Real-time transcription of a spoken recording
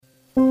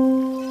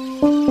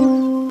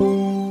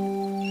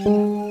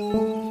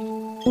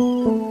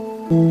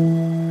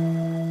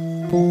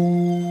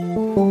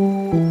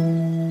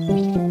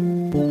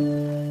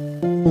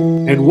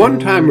one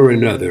time or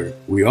another,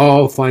 we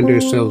all find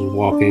ourselves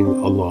walking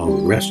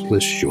along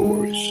restless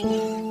shores.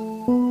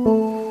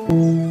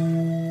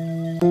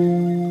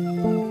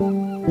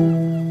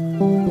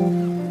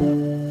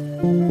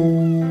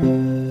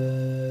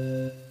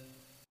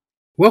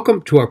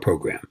 Welcome to our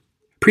program.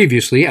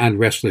 Previously on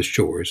Restless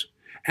Shores,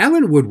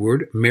 Alan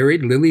Woodward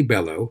married Lily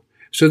Bello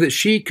so that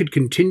she could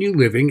continue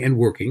living and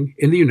working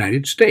in the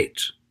United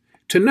States.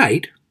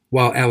 Tonight,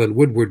 while Alan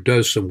Woodward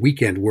does some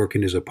weekend work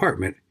in his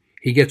apartment,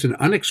 he gets an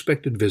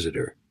unexpected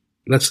visitor.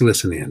 Let's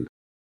listen in.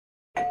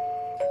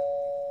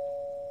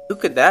 Who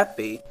could that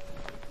be?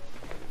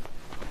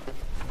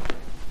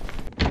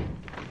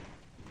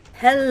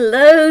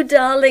 Hello,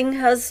 darling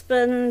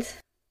husband.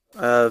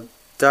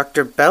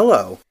 Dr.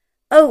 Bello.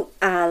 Oh,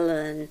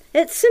 Alan,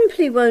 it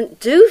simply won't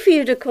do for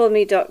you to call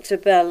me Dr.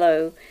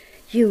 Bello.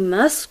 You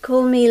must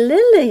call me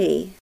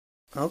Lily.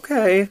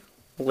 Okay,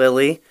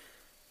 Lily.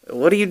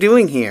 What are you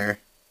doing here?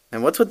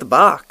 And what's with the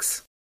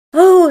box?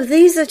 Oh,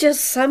 these are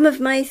just some of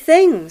my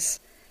things.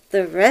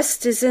 The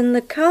rest is in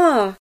the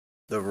car.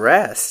 The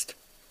rest?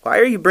 Why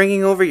are you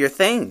bringing over your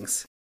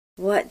things?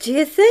 What do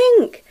you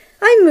think?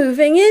 I'm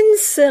moving in,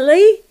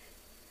 silly.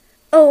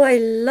 Oh, I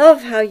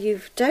love how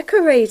you've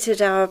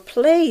decorated our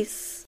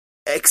place.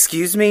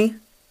 Excuse me?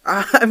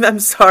 I'm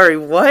sorry,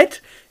 what?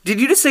 Did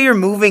you just say you're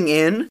moving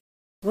in?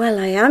 Well,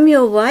 I am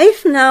your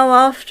wife now,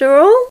 after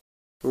all.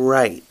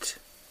 Right.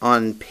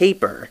 On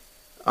paper.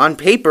 On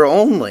paper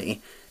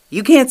only.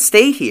 You can't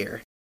stay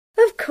here.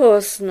 Of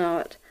course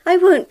not. I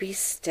won't be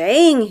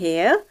staying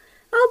here.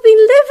 I'll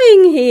be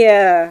living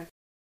here.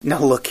 Now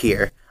look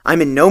here.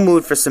 I'm in no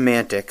mood for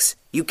semantics.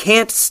 You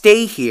can't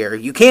stay here.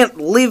 You can't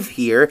live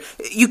here.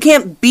 You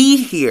can't be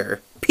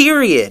here.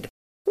 Period.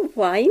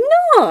 Why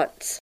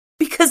not?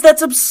 Because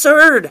that's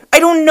absurd. I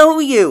don't know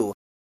you.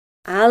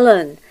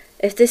 Alan,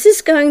 if this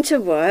is going to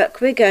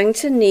work, we're going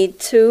to need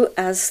to,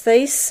 as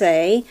they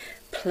say,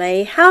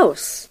 play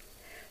house.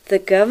 The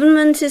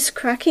government is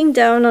cracking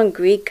down on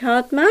green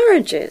card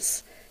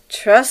marriages.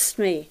 Trust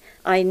me,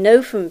 I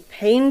know from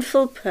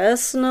painful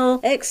personal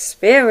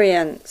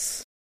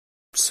experience.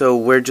 So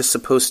we're just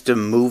supposed to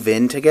move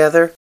in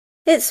together?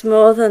 It's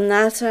more than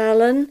that,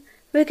 Alan.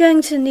 We're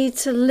going to need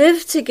to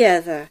live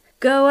together,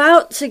 go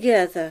out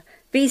together,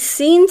 be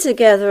seen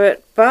together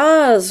at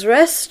bars,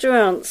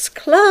 restaurants,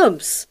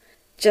 clubs,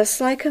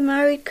 just like a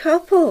married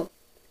couple.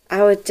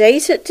 Our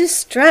date at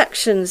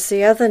Distractions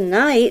the other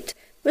night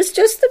was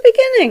just the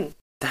beginning.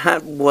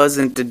 That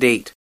wasn't a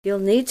date. You'll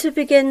need to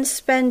begin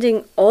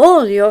spending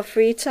all your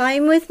free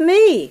time with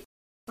me.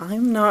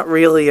 I'm not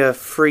really a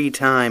free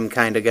time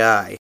kind of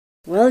guy.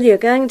 Well, you're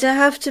going to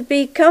have to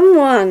become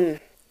one.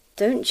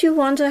 Don't you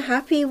want a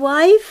happy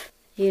wife?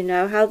 You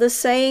know how the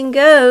saying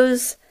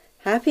goes.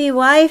 Happy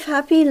wife,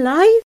 happy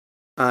life?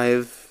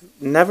 I've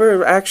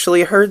never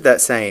actually heard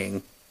that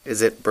saying.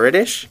 Is it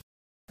British?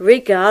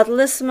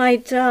 Regardless, my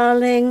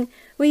darling,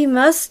 we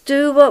must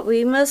do what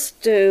we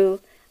must do.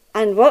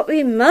 And what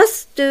we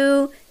must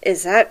do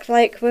is act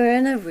like we're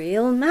in a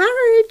real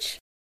marriage.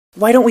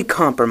 Why don't we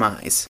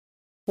compromise?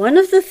 One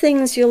of the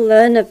things you'll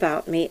learn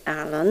about me,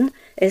 Alan,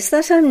 is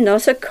that I'm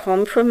not a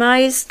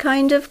compromised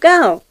kind of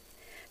gal.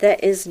 There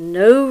is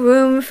no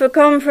room for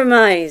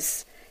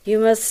compromise. You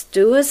must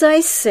do as I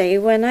say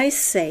when I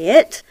say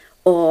it,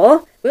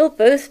 or we'll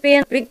both be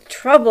in big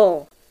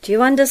trouble. Do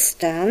you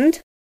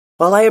understand?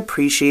 While I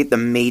appreciate the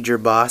major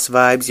boss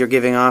vibes you're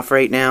giving off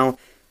right now,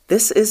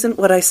 this isn't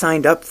what I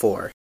signed up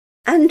for.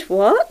 And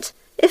what,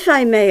 if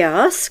I may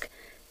ask,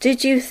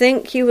 did you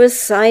think you were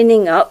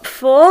signing up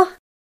for?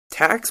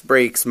 Tax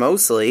breaks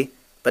mostly,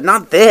 but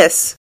not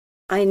this.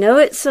 I know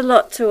it's a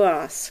lot to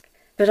ask,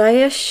 but I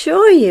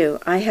assure you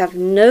I have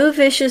no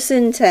vicious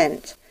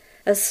intent.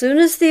 As soon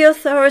as the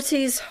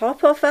authorities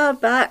hop off our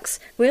backs,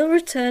 we'll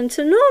return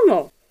to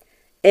normal.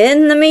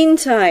 In the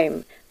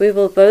meantime, we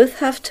will both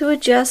have to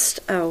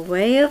adjust our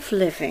way of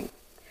living.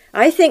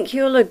 I think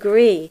you'll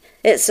agree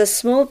it's a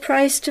small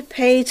price to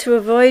pay to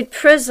avoid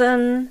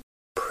prison.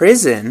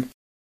 Prison?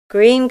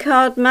 Green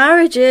card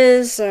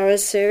marriages are a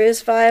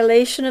serious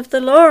violation of the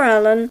law,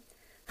 Alan.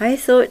 I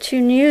thought you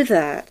knew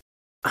that.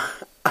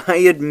 I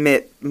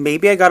admit,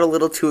 maybe I got a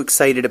little too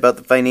excited about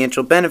the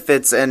financial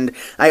benefits and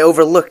I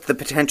overlooked the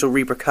potential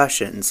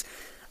repercussions.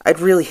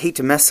 I'd really hate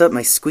to mess up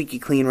my squeaky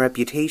clean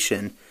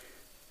reputation.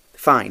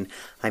 Fine,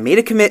 I made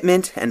a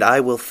commitment and I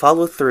will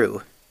follow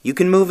through. You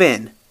can move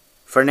in.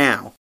 For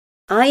now.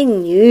 I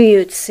knew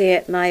you'd see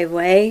it my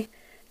way.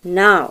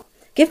 Now,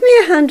 give me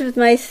a hand with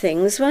my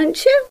things,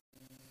 won't you?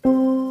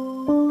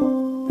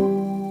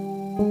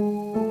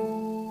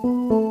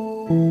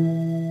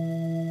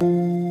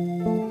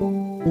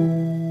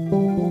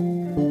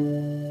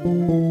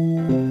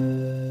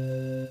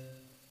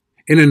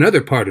 In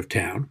another part of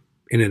town,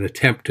 in an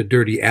attempt to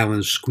dirty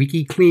Alan's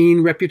squeaky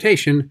clean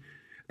reputation,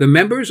 the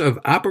members of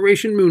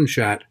Operation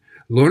Moonshot,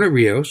 Lorna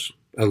Rios,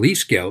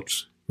 Elise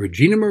Geltz,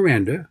 Regina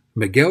Miranda,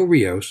 Miguel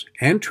Rios,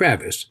 and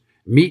Travis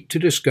meet to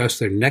discuss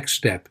their next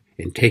step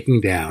in taking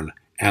down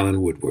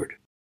Alan Woodward.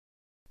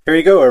 Here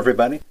you go,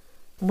 everybody.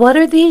 What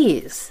are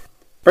these?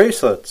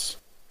 Bracelets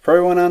for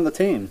everyone on the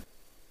team.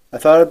 I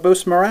thought it'd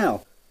boost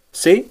morale.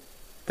 See?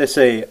 They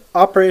say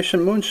Operation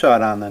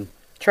Moonshot on them.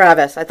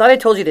 Travis, I thought I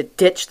told you to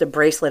ditch the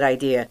bracelet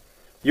idea.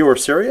 You were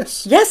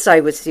serious? Yes,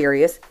 I was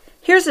serious.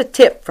 Here's a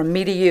tip from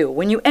me to you.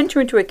 When you enter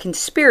into a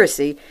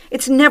conspiracy,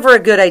 it's never a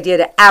good idea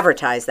to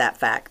advertise that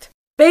fact.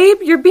 Babe,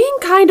 you're being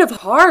kind of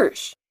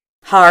harsh.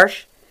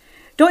 Harsh?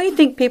 Don't you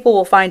think people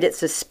will find it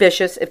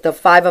suspicious if the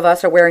 5 of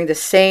us are wearing the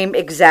same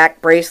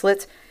exact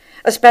bracelets?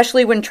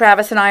 Especially when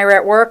Travis and I are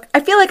at work?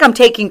 I feel like I'm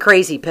taking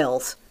crazy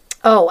pills.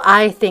 Oh,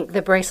 I think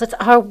the bracelets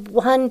are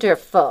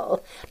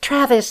wonderful.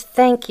 Travis,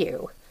 thank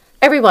you.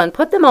 Everyone,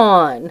 put them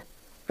on.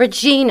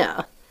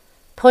 Regina,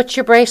 put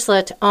your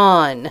bracelet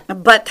on.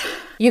 But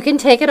you can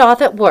take it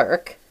off at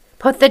work.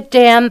 Put the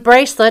damn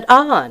bracelet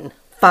on.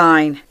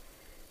 Fine.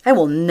 I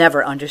will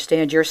never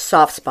understand your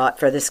soft spot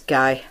for this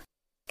guy.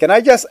 Can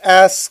I just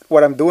ask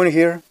what I'm doing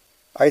here?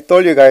 I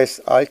told you guys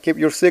I'll keep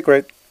your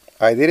secret.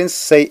 I didn't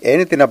say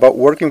anything about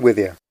working with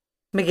you.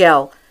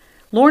 Miguel,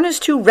 Lorna's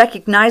too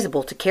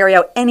recognizable to carry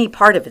out any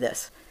part of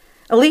this.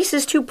 Elise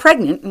is too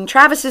pregnant and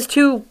Travis is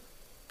too...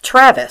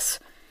 Travis.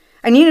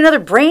 I need another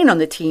brain on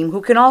the team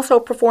who can also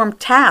perform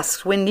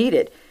tasks when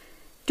needed.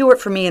 Do it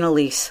for me and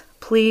Elise,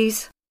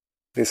 please.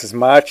 This is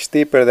much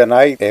deeper than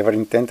I ever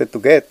intended to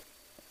get.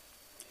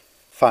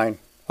 Fine,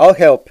 I'll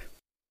help.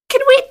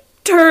 Can we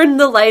turn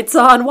the lights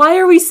on? Why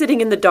are we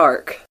sitting in the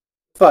dark?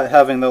 Thought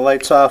having the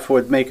lights off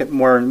would make it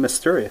more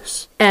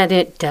mysterious. And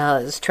it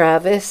does,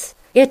 Travis.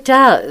 It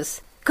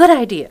does. Good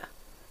idea.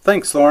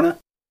 Thanks, Lorna.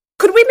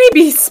 Could we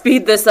maybe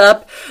speed this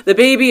up? The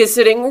baby is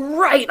sitting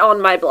right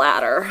on my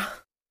bladder.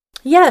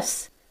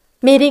 Yes.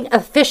 Meeting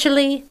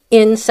officially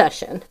in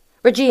session.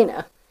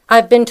 Regina,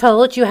 I've been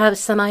told you have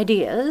some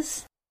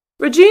ideas.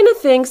 Regina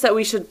thinks that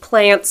we should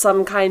plant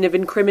some kind of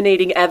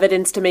incriminating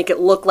evidence to make it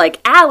look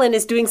like Alan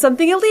is doing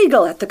something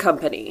illegal at the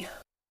company.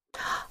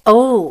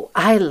 Oh,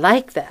 I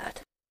like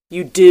that.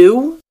 You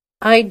do?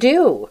 I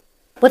do.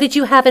 What did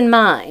you have in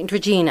mind,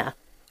 Regina?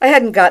 I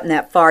hadn't gotten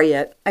that far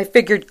yet. I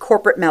figured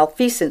corporate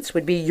malfeasance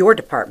would be your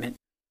department.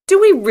 Do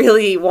we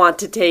really want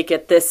to take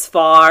it this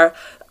far?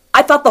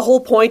 I thought the whole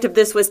point of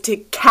this was to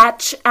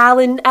catch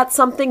Alan at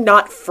something,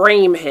 not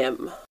frame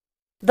him.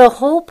 The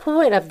whole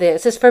point of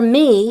this is for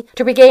me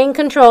to regain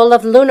control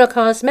of Luna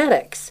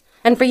Cosmetics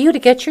and for you to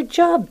get your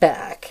job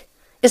back.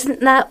 Isn't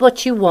that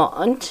what you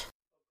want?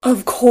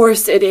 Of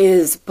course it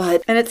is,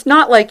 but... And it's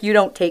not like you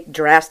don't take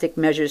drastic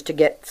measures to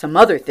get some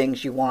other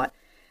things you want.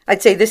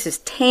 I'd say this is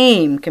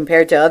tame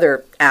compared to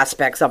other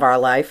aspects of our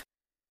life.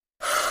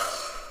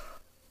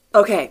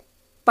 Okay,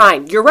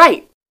 fine, you're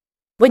right.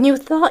 When you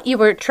thought you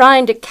were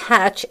trying to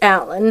catch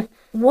Alan,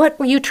 what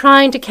were you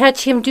trying to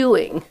catch him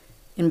doing?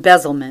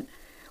 Embezzlement.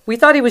 We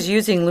thought he was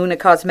using Luna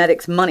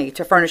Cosmetics' money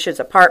to furnish his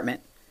apartment,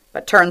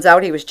 but turns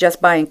out he was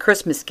just buying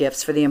Christmas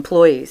gifts for the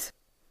employees.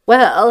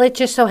 Well, it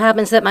just so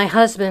happens that my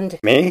husband...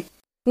 Me?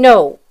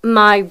 No,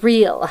 my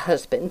real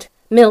husband,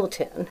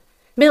 Milton.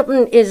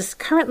 Milton is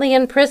currently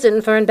in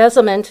prison for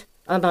embezzlement,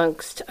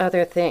 amongst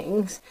other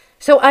things.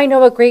 So I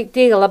know a great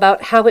deal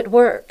about how it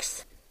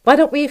works. Why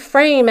don't we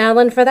frame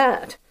Alan for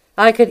that?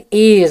 I could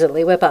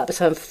easily whip up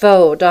some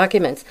faux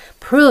documents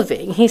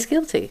proving he's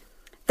guilty.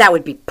 That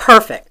would be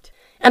perfect.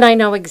 And I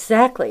know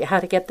exactly how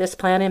to get this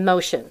plan in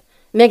motion.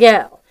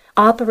 Miguel,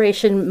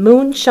 Operation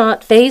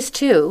Moonshot Phase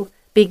 2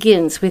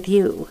 begins with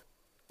you.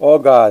 Oh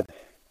God,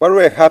 what do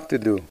I have to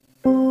do?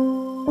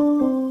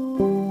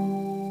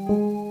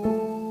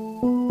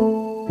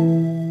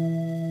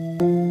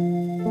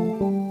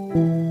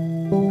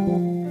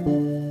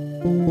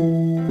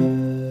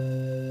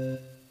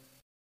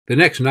 The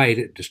next night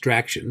at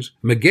Distractions,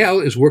 Miguel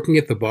is working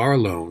at the bar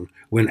alone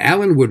when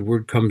Alan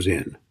Woodward comes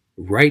in,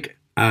 right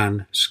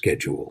on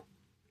schedule.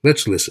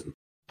 Let's listen.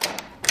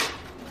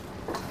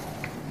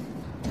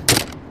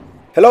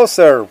 Hello,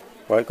 sir.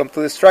 Welcome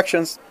to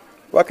Distractions.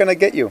 What can I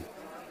get you?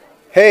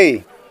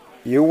 Hey,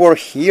 you were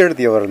here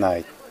the other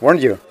night,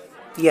 weren't you?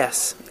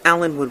 Yes,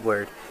 Alan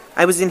Woodward.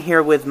 I was in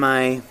here with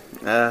my,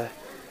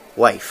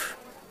 wife.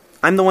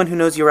 I'm the one who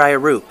knows Uriah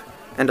Roop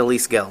and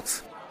Elise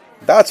Geltz.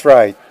 That's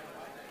right.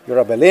 You're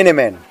a Bellini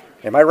man.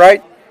 Am I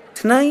right?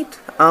 Tonight,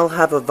 I'll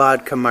have a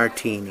vodka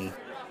martini.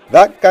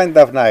 That kind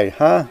of night,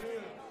 huh?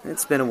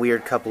 It's been a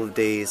weird couple of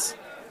days,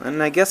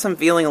 and I guess I'm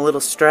feeling a little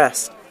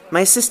stressed.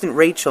 My assistant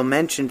Rachel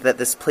mentioned that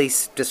this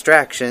place,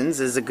 Distractions,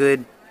 is a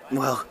good,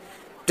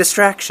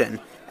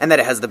 distraction, and that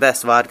it has the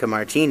best vodka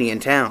martini in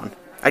town.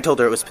 I told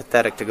her it was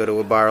pathetic to go to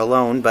a bar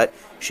alone, but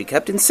she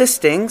kept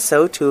insisting,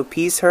 so to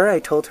appease her, I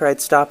told her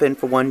I'd stop in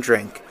for one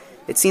drink.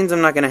 It seems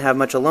I'm not going to have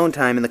much alone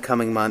time in the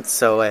coming months,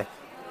 so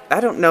I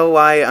don't know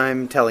why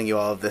I'm telling you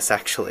all of this,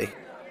 actually.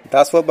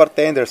 That's what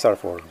bartenders are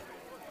for.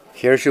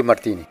 Here's your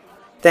martini.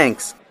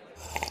 Thanks.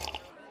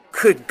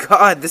 Good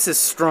God, this is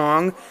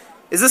strong.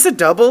 Is this a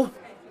double?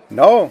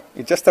 No,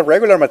 it's just a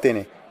regular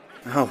martini.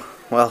 Oh,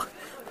 well,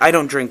 I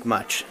don't drink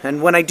much,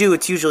 and when I do,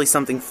 it's usually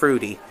something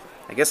fruity.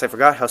 I guess I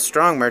forgot how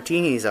strong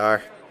martinis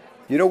are.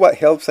 You know what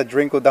helps a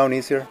drink go down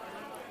easier?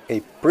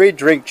 A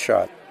pre-drink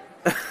shot.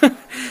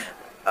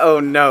 Oh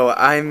no,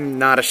 I'm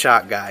not a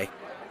shot guy.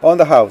 On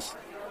the house,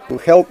 to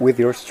help with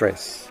your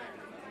stress.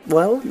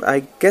 Well,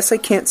 I guess I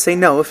can't say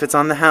no if it's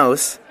on the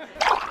house.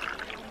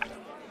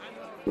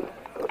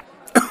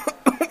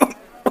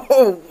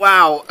 Oh,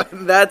 wow.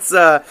 That's,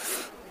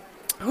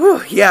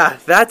 yeah,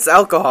 that's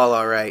alcohol,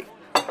 all right.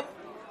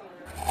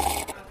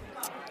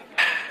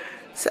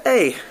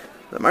 Say,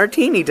 the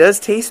martini does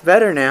taste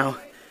better now.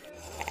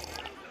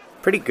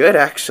 Pretty good,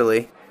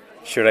 actually.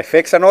 Should I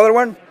fix another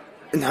one?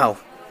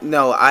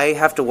 No, I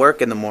have to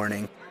work in the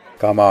morning.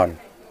 Come on,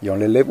 you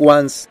only live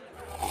once.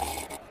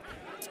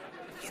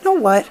 You know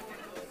what?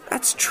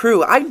 That's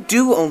true. I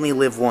do only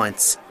live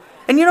once.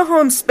 And you know how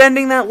I'm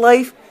spending that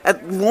life?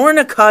 At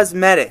Lorna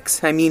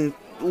Cosmetics. I mean,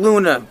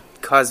 Luna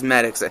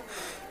Cosmetics.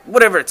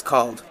 Whatever it's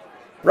called.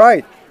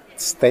 Right.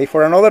 Stay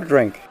for another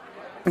drink.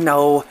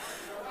 No,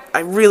 I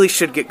really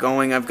should get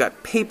going. I've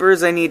got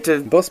papers I need to...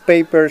 Those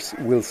papers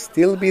will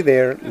still be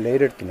there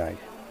later tonight.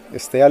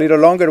 Stay a little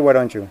longer, why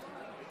don't you?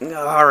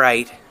 All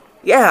right.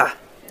 Yeah.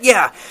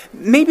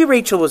 Maybe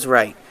Rachel was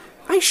right.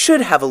 I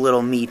should have a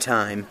little me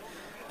time.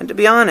 And to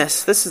be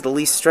honest, this is the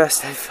least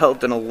stressed I've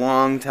felt in a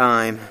long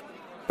time.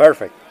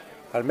 Perfect.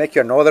 I'll make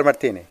you another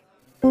martini.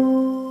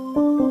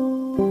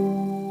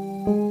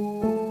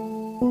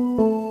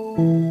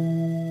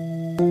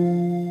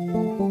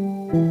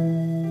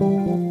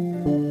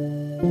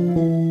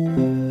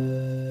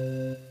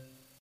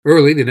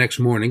 Early the next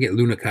morning at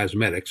Luna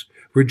Cosmetics,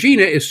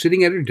 Regina is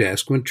sitting at her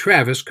desk when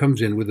Travis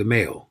comes in with the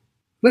mail.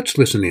 Let's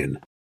listen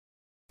in.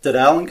 Did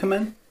Alan come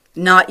in?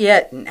 Not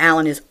yet, and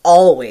Alan is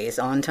always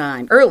on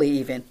time, early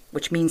even,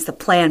 which means the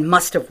plan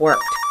must have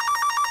worked.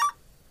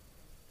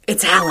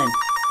 It's Alan.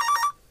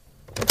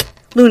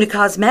 Luna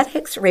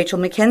Cosmetics, Rachel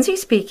Mackenzie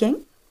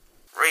speaking.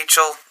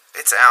 Rachel,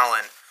 it's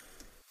Alan.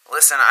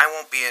 Listen, I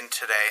won't be in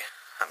today.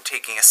 I'm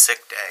taking a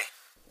sick day.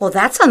 Well,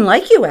 that's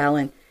unlike you,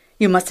 Alan.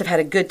 You must have had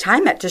a good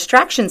time at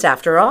Distractions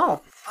after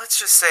all. Let's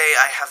just say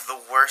I have the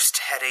worst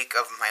headache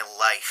of my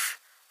life.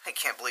 I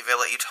can't believe I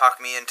let you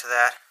talk me into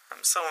that.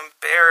 I'm so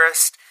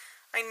embarrassed.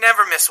 I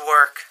never miss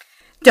work.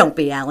 Don't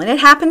be, Alan. It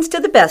happens to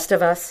the best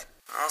of us.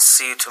 I'll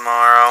see you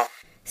tomorrow.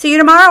 See you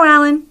tomorrow,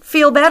 Alan.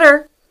 Feel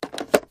better.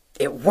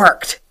 It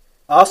worked.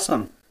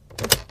 Awesome.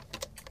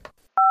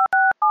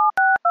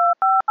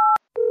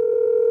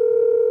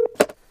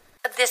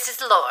 This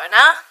is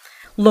Lorna.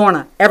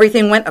 Lorna,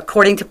 everything went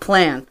according to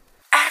plan.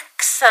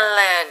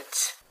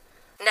 Excellent.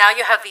 Now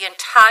you have the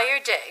entire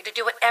day to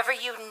do whatever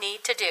you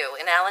need to do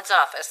in Alan's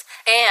office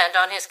and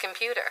on his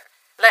computer.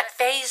 Let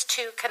Phase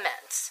 2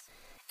 commence.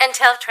 And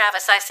tell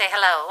Travis I say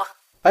hello.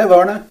 Hi,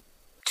 Lorna.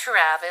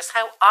 Travis,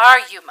 how are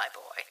you, my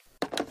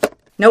boy?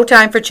 No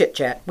time for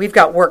chit-chat. We've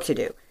got work to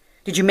do.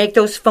 Did you make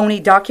those phony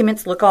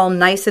documents look all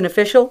nice and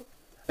official?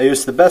 I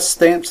used the best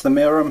stamps the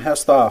mailroom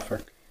has to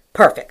offer.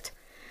 Perfect.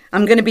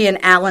 I'm going to be in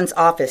Alan's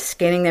office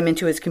scanning them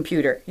into his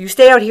computer. You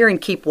stay out here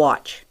and keep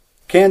watch.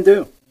 Can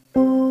do.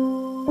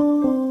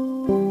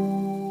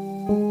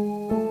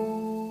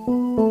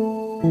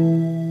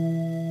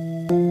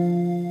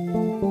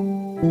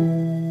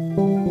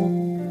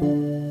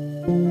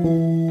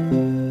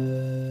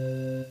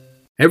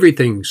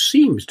 Everything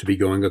seems to be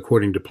going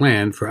according to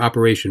plan for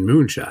Operation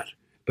Moonshot,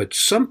 but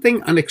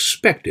something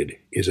unexpected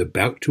is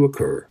about to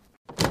occur.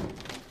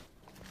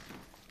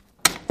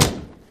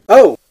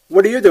 Oh,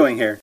 what are you doing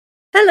here?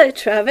 Hello,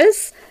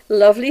 Travis.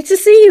 Lovely to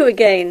see you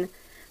again.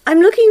 I'm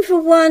looking for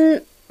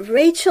one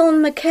Rachel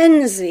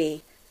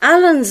Mackenzie,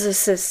 Alan's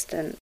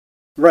assistant.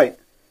 Right.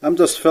 I'm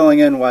just filling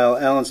in while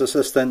Alan's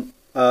assistant,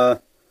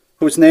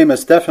 whose name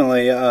is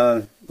definitely,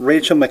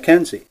 Rachel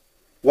Mackenzie,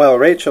 while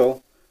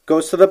Rachel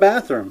goes to the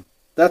bathroom.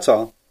 That's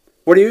all.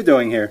 What are you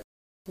doing here?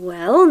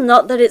 Well,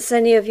 not that it's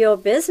any of your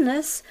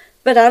business,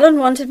 but Alan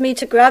wanted me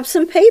to grab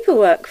some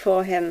paperwork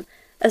for him,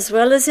 as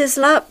well as his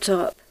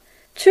laptop.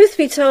 Truth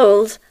be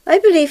told, I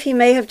believe he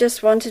may have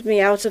just wanted me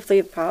out of the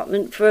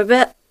apartment for a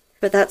bit,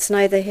 but that's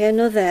neither here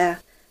nor there.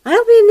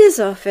 I'll be in his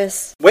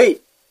office.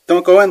 Wait!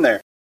 Don't go in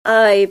there.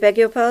 I beg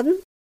your pardon?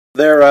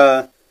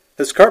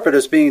 His carpet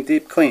is being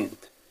deep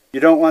cleaned. You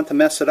don't want to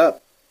mess it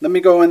up. Let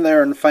me go in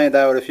there and find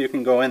out if you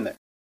can go in there.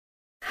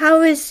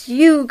 How is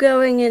you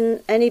going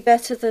in any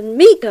better than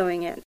me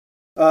going in?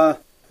 I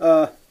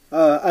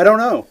don't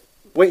know.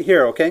 Wait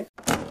here, okay?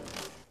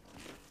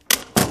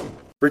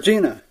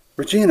 Regina!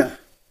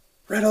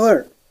 Red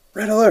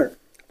alert!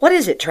 What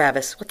is it,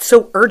 Travis? What's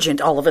so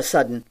urgent all of a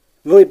sudden?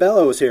 Lily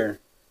Bellow's here.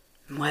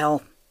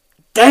 Well,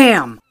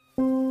 damn!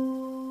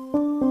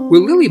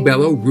 Will Lily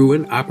Bellow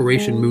ruin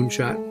Operation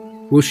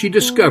Moonshot? Will she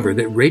discover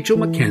that Rachel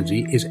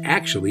Mackenzie is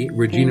actually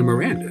Regina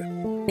Miranda?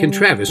 Can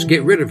Travis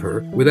get rid of her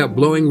without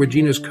blowing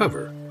Regina's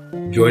cover?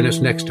 Join us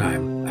next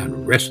time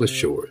on Restless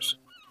Shores.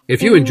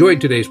 If you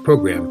enjoyed today's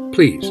program,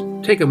 please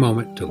take a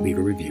moment to leave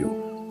a review.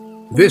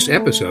 This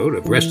episode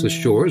of Restless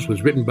Shores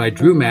was written by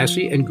Drew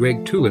Massey and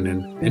Greg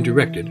Tulinen and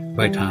directed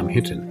by Tom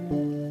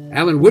Hinton.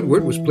 Alan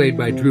Woodward was played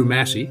by Drew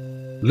Massey.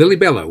 Lily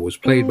Bellow was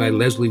played by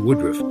Leslie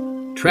Woodruff.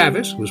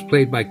 Travis was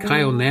played by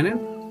Kyle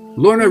Nannon.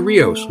 Lorna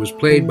Rios was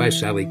played by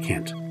Sally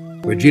Kent.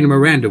 Regina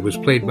Miranda was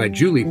played by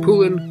Julie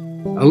Poulin.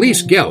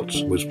 Elise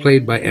Geltz was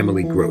played by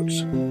Emily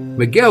Groats.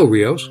 Miguel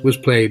Rios was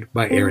played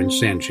by Aaron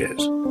Sanchez.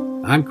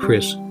 I'm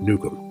Chris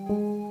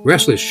Newcomb.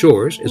 Restless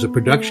Shores is a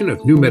production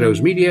of New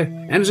Meadows Media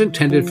and is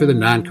intended for the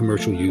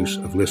non-commercial use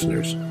of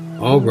listeners.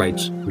 All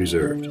rights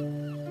reserved.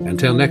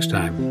 Until next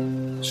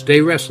time,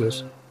 stay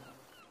restless.